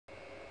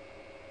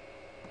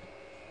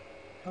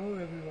Hello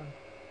everyone.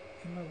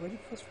 In my very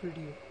first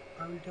video,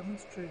 I will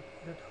demonstrate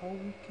that how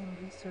we can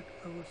reset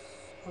our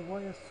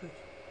Avaya switch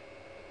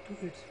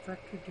to its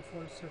factory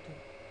default setting.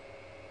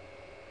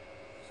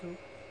 So,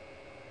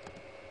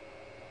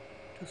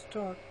 to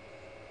start,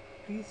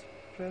 please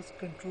press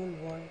Ctrl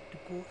Y to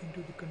go into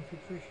the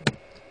configuration.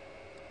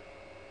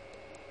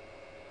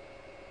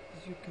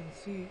 As you can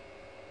see,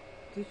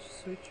 this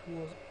switch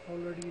was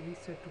already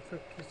reset to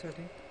factory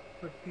setting,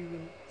 but we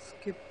will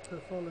skip the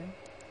following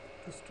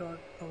to start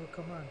our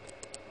command.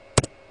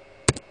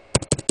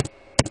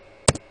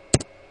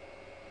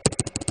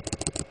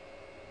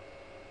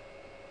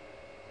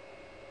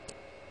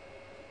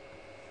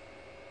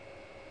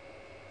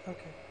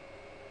 Okay,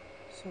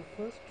 so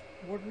first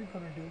what we're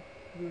gonna do,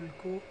 we will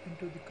go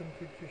into the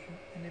configuration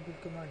enable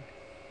command.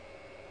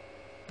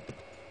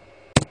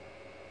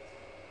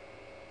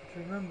 But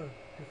remember,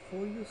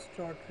 before you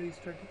start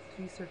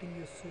resetting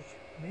your switch,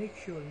 make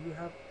sure you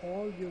have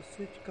all your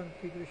switch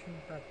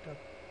configuration backed up.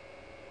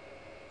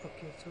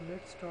 Okay, so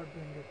let's start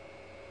doing it.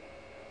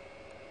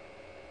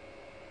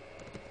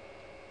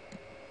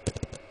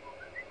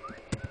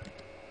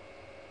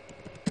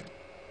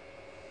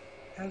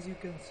 As you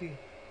can see,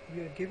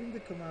 we are giving the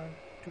command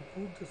to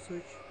boot the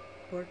switch,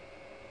 but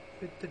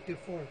with the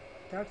default.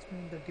 That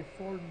means the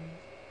default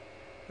means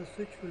the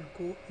switch will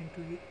go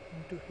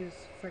into his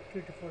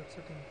factory default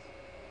settings.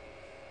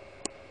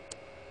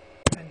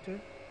 Enter.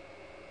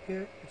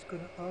 Here it's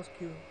going to ask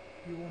you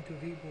want to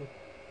reboot.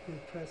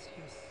 You'll press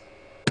yes.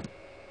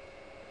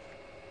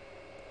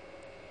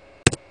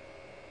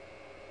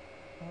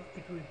 Now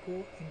it will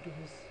go into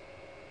his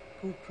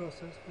boot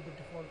process with the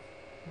default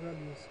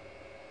values.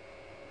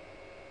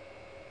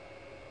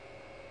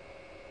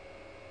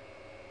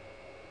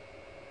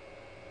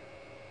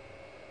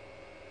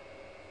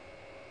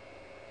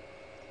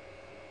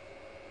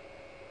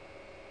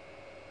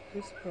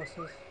 This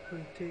process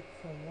will take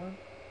from 1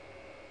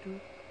 to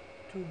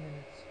 2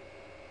 minutes.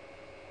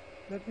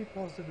 Let me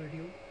pause the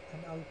video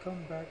and I'll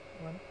come back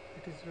when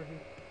it is ready.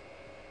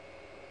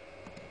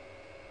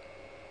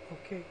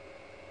 Okay,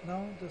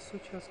 now the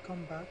switch has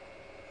come back.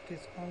 It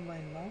is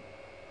online now,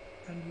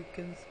 and you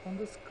can on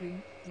the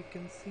screen you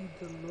can see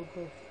the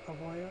logo of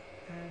Avaya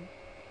and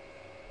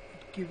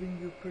it giving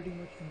you pretty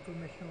much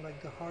information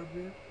like the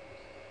hardware,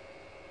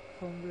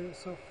 firmware,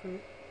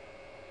 software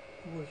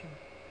version.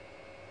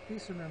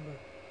 Please remember,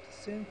 the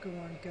same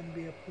command can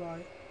be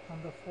applied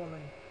on the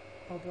following: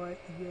 Avaya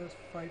ERS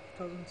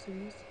 5000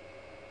 series,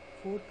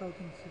 4000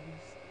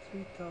 series,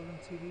 3000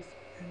 series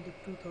and the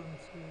 2000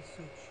 series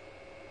switch.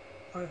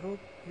 I hope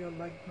you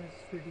liked my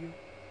video.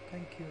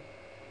 Thank you.